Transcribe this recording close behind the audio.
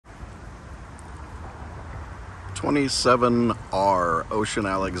27R Ocean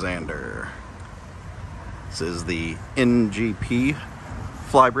Alexander. This is the NGP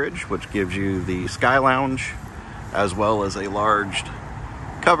flybridge, which gives you the Sky Lounge as well as a large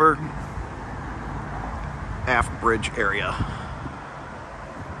cover aft bridge area.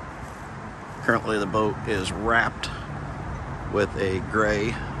 Currently the boat is wrapped with a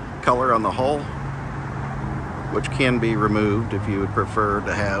gray color on the hull, which can be removed if you would prefer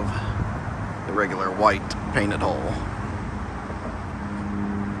to have the regular white painted hull.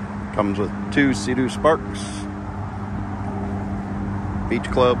 Comes with 2 Sea-Doo Sparks, Beach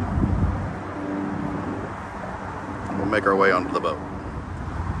Club. We'll make our way onto the boat.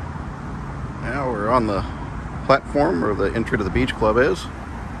 Now we're on the platform where the entry to the Beach Club is.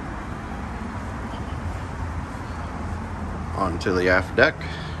 Onto the aft deck.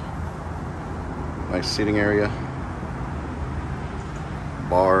 Nice seating area.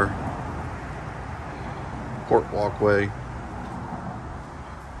 Bar. Port walkway.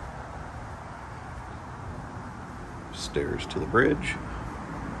 Stairs to the bridge.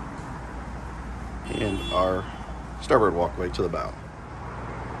 And our starboard walkway to the bow.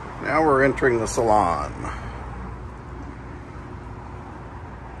 Now we're entering the salon.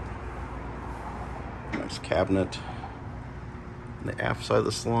 Nice cabinet. On the aft side of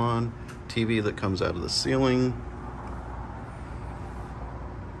the salon, TV that comes out of the ceiling,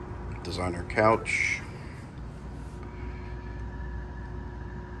 designer couch,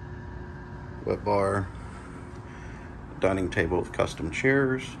 wet bar, dining table with custom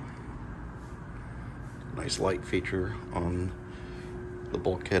chairs, nice light feature on the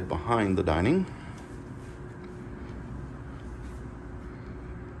bulkhead behind the dining.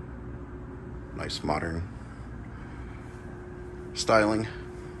 Nice modern styling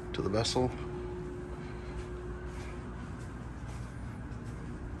to the vessel.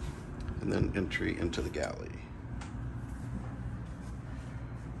 And then entry into the galley.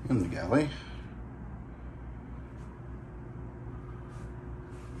 In the galley,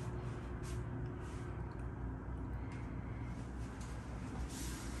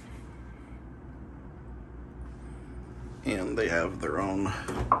 and they have their own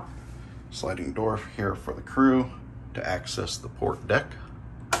sliding door here for the crew to access the port deck,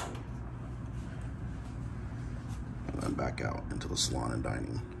 and then back out into the salon and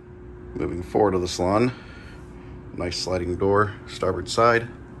dining. Moving forward to the salon, nice sliding door, starboard side,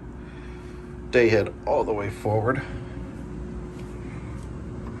 day head all the way forward.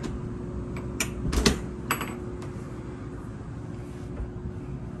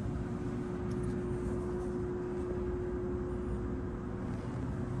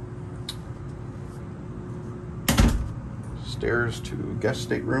 Stairs to guest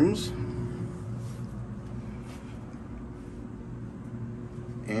staterooms,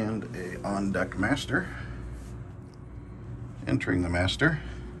 and a on-deck master. Entering the master.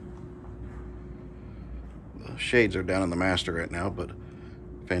 The shades are down in the master right now, but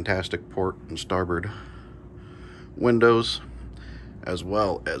fantastic port and starboard windows, as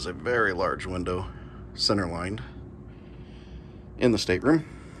well as a very large window center-lined in the stateroom.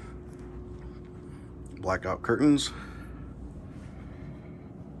 Blackout curtains.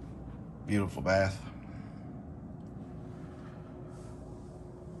 Beautiful bath.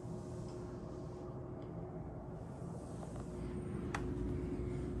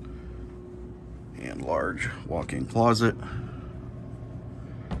 And large walk-in closet.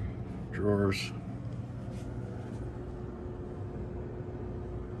 Drawers.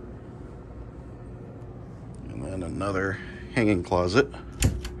 And then another hanging closet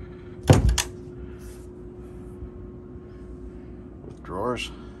with drawers.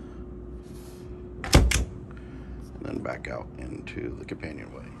 And then back out into the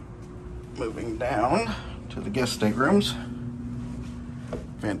companionway. Moving down to the guest staterooms.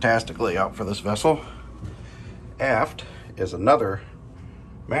 Fantastic layout for this vessel. Aft is another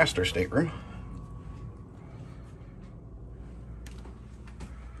master stateroom.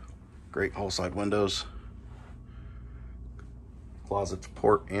 Great hull side windows. Closets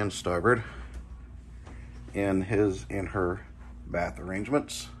port and starboard. And his and her bath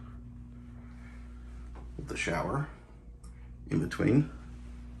arrangements. The shower in between,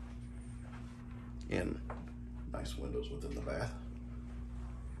 and nice windows within the bath.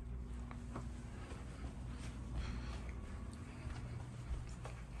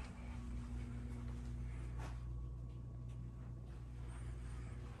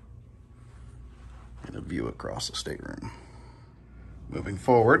 And a view across the stateroom. Moving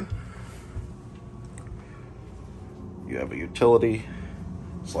forward, you have a utility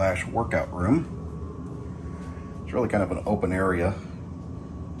 / workout room. It's really kind of an open area.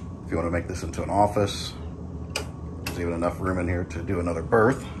 If you want to make this into an office, There's even enough room in here to do another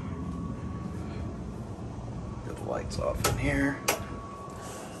berth. Get the lights off in here.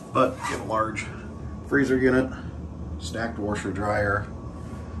 But you have a large freezer unit, stacked washer dryer,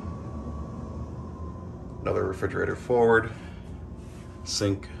 another refrigerator forward,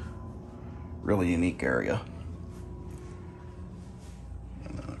 sink, really unique area.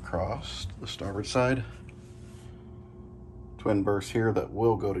 And then across the starboard side, twin berths here that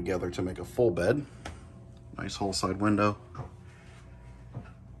will go together to make a full bed. Nice whole side window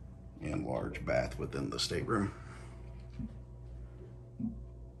and large bath within the stateroom.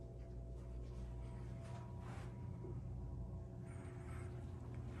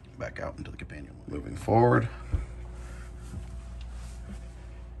 Back out into the companion. Moving forward,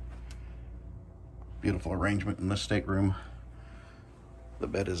 beautiful arrangement in this stateroom. The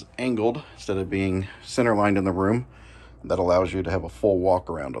bed is angled instead of being center lined in the room. That allows you to have a full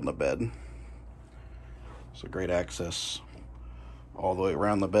walk around on the bed. So great access all the way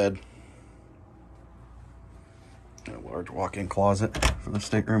around the bed. And a large walk-in closet for the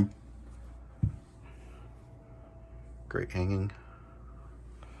stateroom. Great hanging.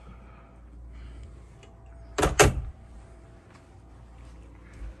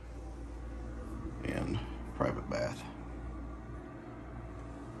 And private bath.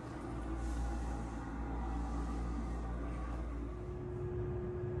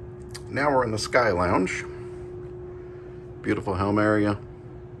 Now we're in the Sky Lounge. Beautiful helm area.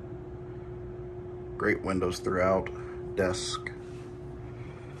 Great windows throughout. Desk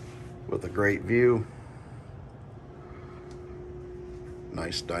with a great view.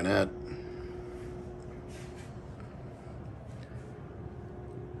 Nice dinette.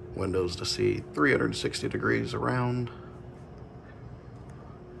 Windows to see 360 degrees around.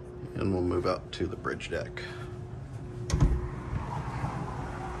 And we'll move out to the bridge deck.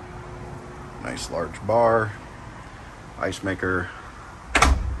 Nice large bar, ice maker,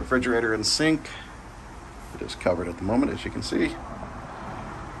 refrigerator and sink. It is covered at the moment, as you can see.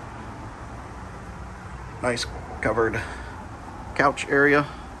 Nice covered couch area.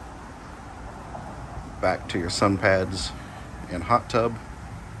 Back to your sun pads and hot tub.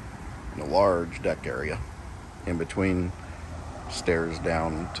 And a large deck area in between, stairs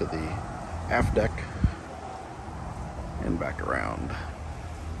down to the aft deck and back around.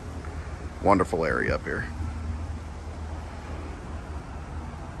 Wonderful area up here.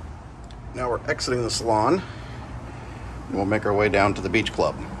 Now we're exiting the salon and we'll make our way down to the beach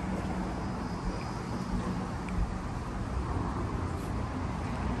club.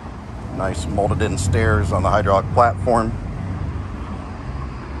 Nice molded in stairs on the hydraulic platform,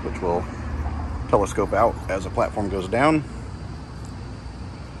 which will telescope out as the platform goes down.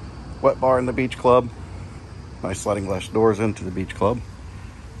 Wet bar in the beach club. Nice sliding glass doors into the beach club.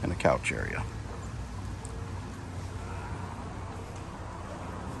 And a couch area.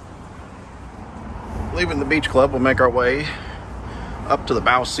 Leaving the beach club, we'll make our way up to the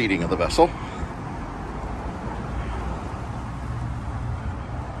bow seating of the vessel.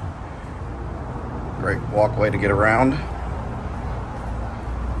 Great walkway to get around.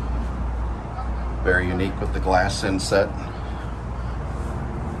 Very unique with the glass inset.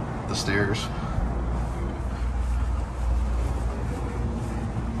 The stairs.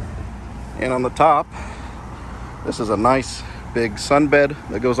 And on the top, this is a nice big sunbed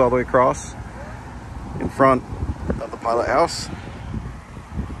that goes all the way across in front of the pilot house.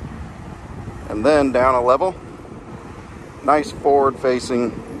 And then down a level, nice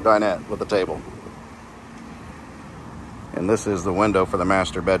forward-facing dinette with a table. And this is the window for the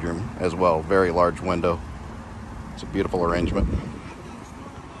master bedroom as well. Very large window. It's a beautiful arrangement.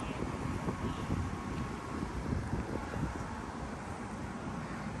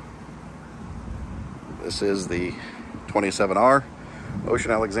 This is the 27R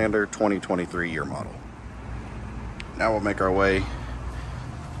Ocean Alexander 2023 year model. Now we'll make our way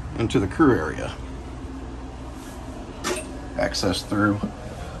into the crew area. Access through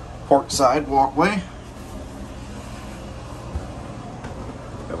port side walkway.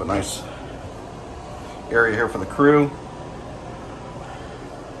 We have a nice area here for the crew.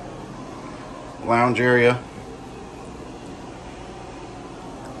 Lounge area.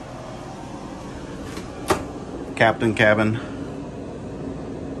 Captain cabin.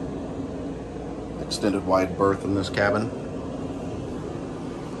 Extended wide berth in this cabin.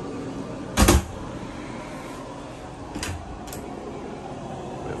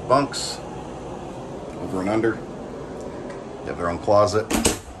 We have bunks over and under. They have their own closet.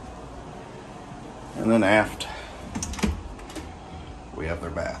 And then aft, we have their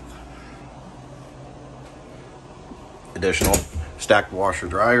bath. Additional stacked washer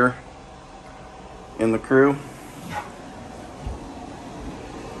dryer in the crew.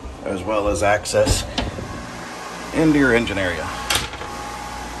 as well as access into your engine area.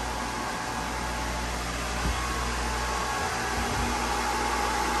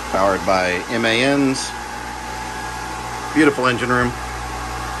 Powered by MANs. Beautiful engine room.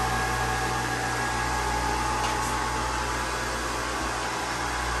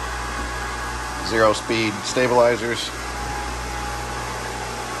 Zero speed stabilizers.